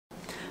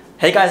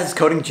Hey guys, it's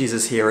Coding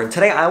Jesus here, and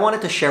today I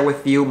wanted to share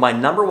with you my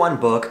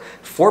 #1 book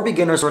for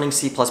beginners learning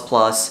C++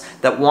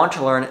 that want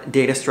to learn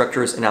data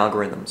structures and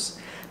algorithms.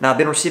 Now, I've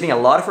been receiving a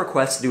lot of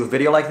requests to do a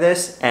video like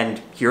this,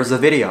 and here's the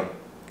video.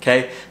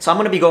 Okay, so I'm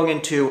going to be going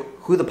into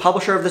who the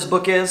publisher of this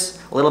book is,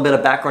 a little bit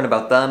of background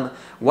about them,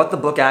 what the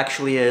book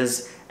actually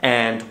is,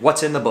 and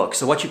what's in the book.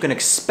 So what you can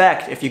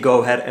expect if you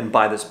go ahead and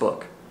buy this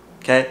book.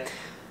 Okay,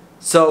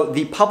 so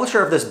the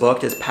publisher of this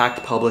book is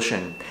Packt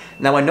Publishing.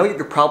 Now, I know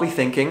you're probably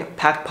thinking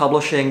Packt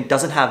Publishing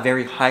doesn't have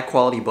very high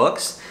quality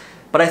books,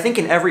 but I think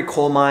in every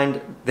coal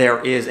mine there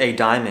is a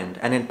diamond.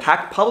 And in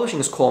Packt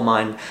Publishing's coal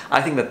mine,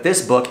 I think that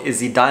this book is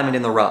the diamond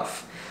in the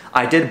rough.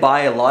 I did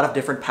buy a lot of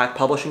different Packt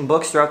Publishing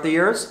books throughout the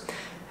years,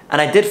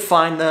 and I did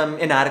find them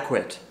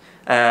inadequate.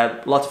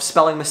 Lots of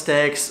spelling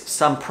mistakes,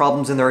 some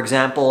problems in their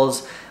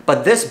examples,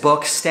 but this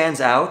book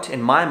stands out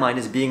in my mind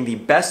as being the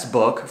best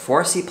book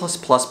for C++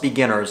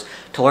 beginners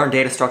to learn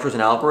data structures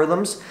and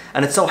algorithms,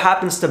 and it so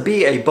happens to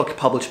be a book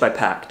published by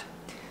Packt.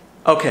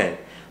 Okay,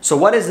 so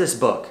what is this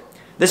book?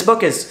 This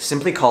book is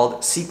simply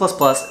called C++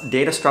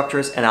 Data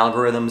Structures and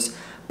Algorithms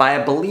by,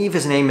 I believe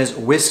his name is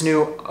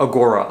Wisnu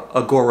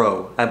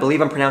Agoro. I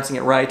believe I'm pronouncing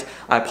it right.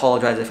 I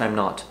apologize if I'm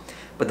not.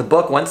 But the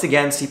book, once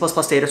again, C++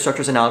 Data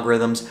Structures and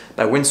Algorithms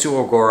by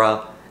Wisnu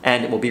Agoro,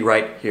 and it will be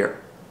right here.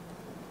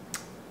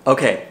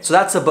 Okay, so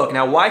that's the book.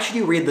 Now, why should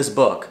you read this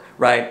book,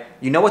 right?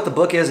 You know what the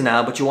book is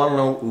now, but you want to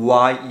know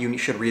why you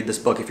should read this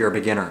book if you're a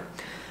beginner.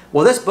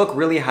 Well, this book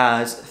really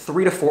has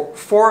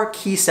four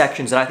key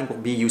sections that I think will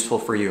be useful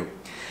for you.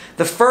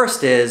 The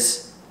first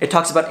is, it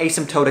talks about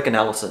asymptotic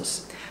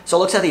analysis. So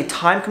it looks at the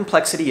time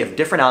complexity of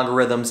different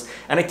algorithms,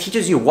 and it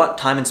teaches you what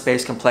time and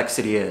space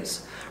complexity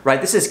is, right?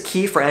 This is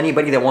key for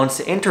anybody that wants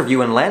to interview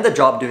and land a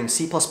job doing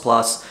C++,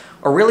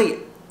 or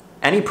really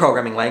any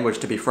programming language,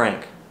 to be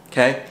frank,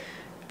 okay?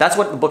 That's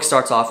what the book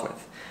starts off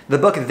with. The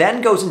book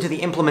then goes into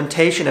the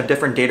implementation of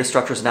different data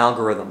structures and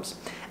algorithms.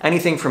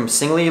 Anything from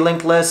singly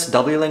linked list,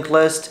 doubly linked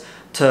list,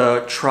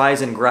 to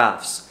tries and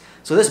graphs.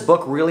 So this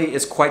book really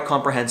is quite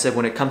comprehensive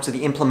when it comes to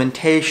the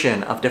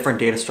implementation of different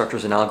data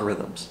structures and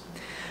algorithms.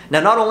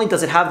 Now, not only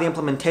does it have the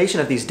implementation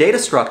of these data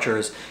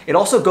structures, it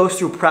also goes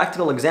through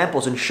practical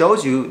examples and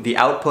shows you the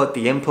output,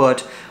 the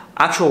input,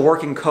 actual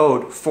working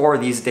code for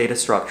these data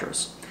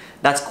structures.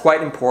 That's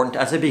quite important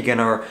as a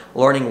beginner,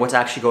 learning what's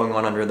actually going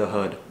on under the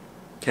hood.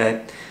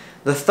 Okay?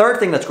 The third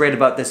thing that's great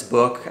about this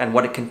book and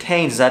what it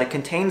contains is that it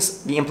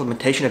contains the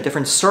implementation of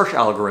different search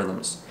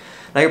algorithms.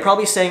 Now, you're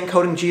probably saying,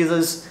 Coding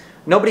Jesus,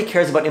 nobody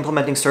cares about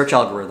implementing search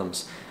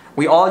algorithms.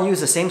 We all use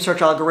the same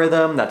search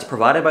algorithm that's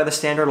provided by the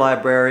standard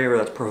library or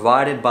that's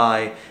provided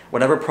by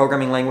whatever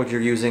programming language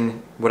you're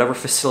using, whatever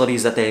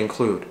facilities that they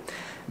include.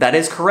 That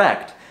is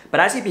correct. But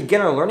as a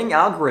beginner learning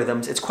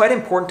algorithms, it's quite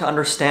important to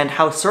understand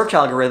how search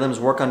algorithms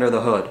work under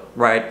the hood,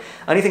 right?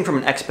 Anything from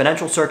an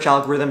exponential search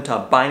algorithm to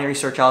a binary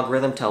search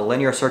algorithm to a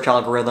linear search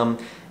algorithm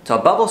to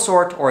a bubble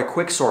sort or a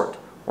quick sort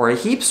or a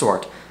heap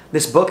sort.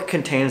 This book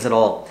contains it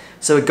all.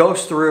 So it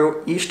goes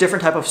through each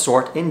different type of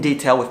sort in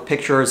detail with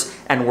pictures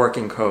and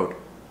working code.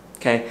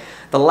 Okay?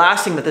 The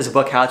last thing that this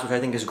book has, which I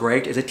think is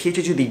great, is it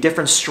teaches you the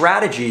different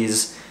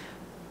strategies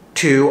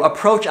to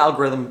approach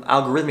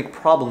algorithmic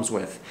problems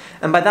with.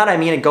 And by that I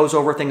mean it goes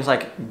over things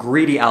like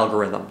greedy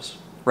algorithms,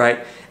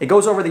 right? It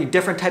goes over the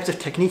different types of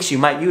techniques you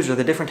might use or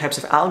the different types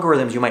of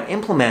algorithms you might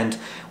implement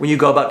when you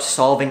go about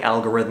solving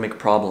algorithmic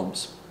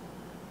problems.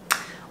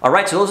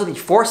 Alright, so those are the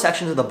four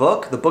sections of the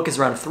book. The book is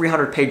around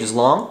 300 pages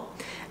long,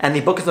 and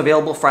the book is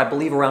available for, I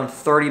believe, around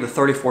 $30 to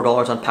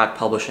 $34 on Packt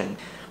Publishing.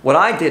 What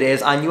I did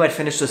is, I knew I'd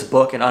finish this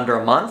book in under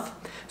a month,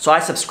 so I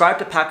subscribed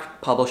to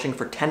Packt Publishing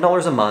for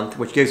 $10 a month,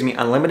 which gives me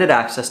unlimited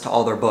access to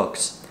all their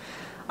books.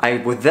 I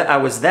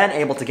was then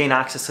able to gain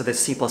access to this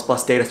C++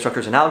 Data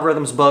Structures and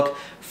Algorithms book,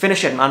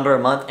 finish it in under a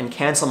month, and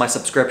cancel my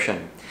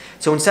subscription.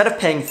 So instead of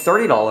paying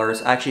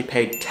 $30, I actually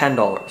paid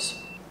 $10.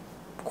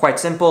 Quite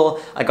simple,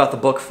 I got the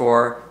book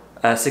for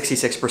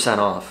 66%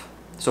 off,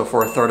 so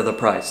for a third of the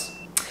price.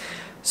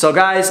 So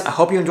guys, I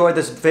hope you enjoyed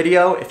this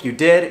video. If you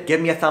did,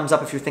 give me a thumbs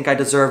up if you think I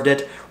deserved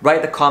it.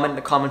 Write the comment in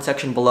the comment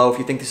section below if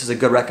you think this is a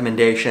good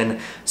recommendation.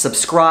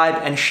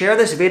 Subscribe and share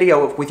this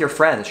video with your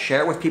friends.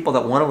 Share it with people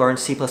that want to learn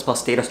C++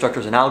 data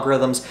structures and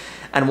algorithms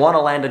and want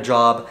to land a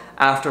job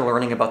after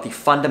learning about the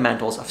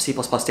fundamentals of C++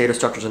 data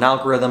structures and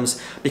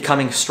algorithms,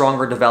 becoming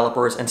stronger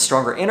developers and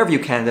stronger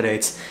interview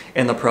candidates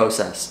in the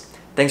process.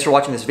 Thanks for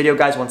watching this video,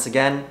 guys. Once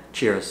again,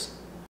 cheers.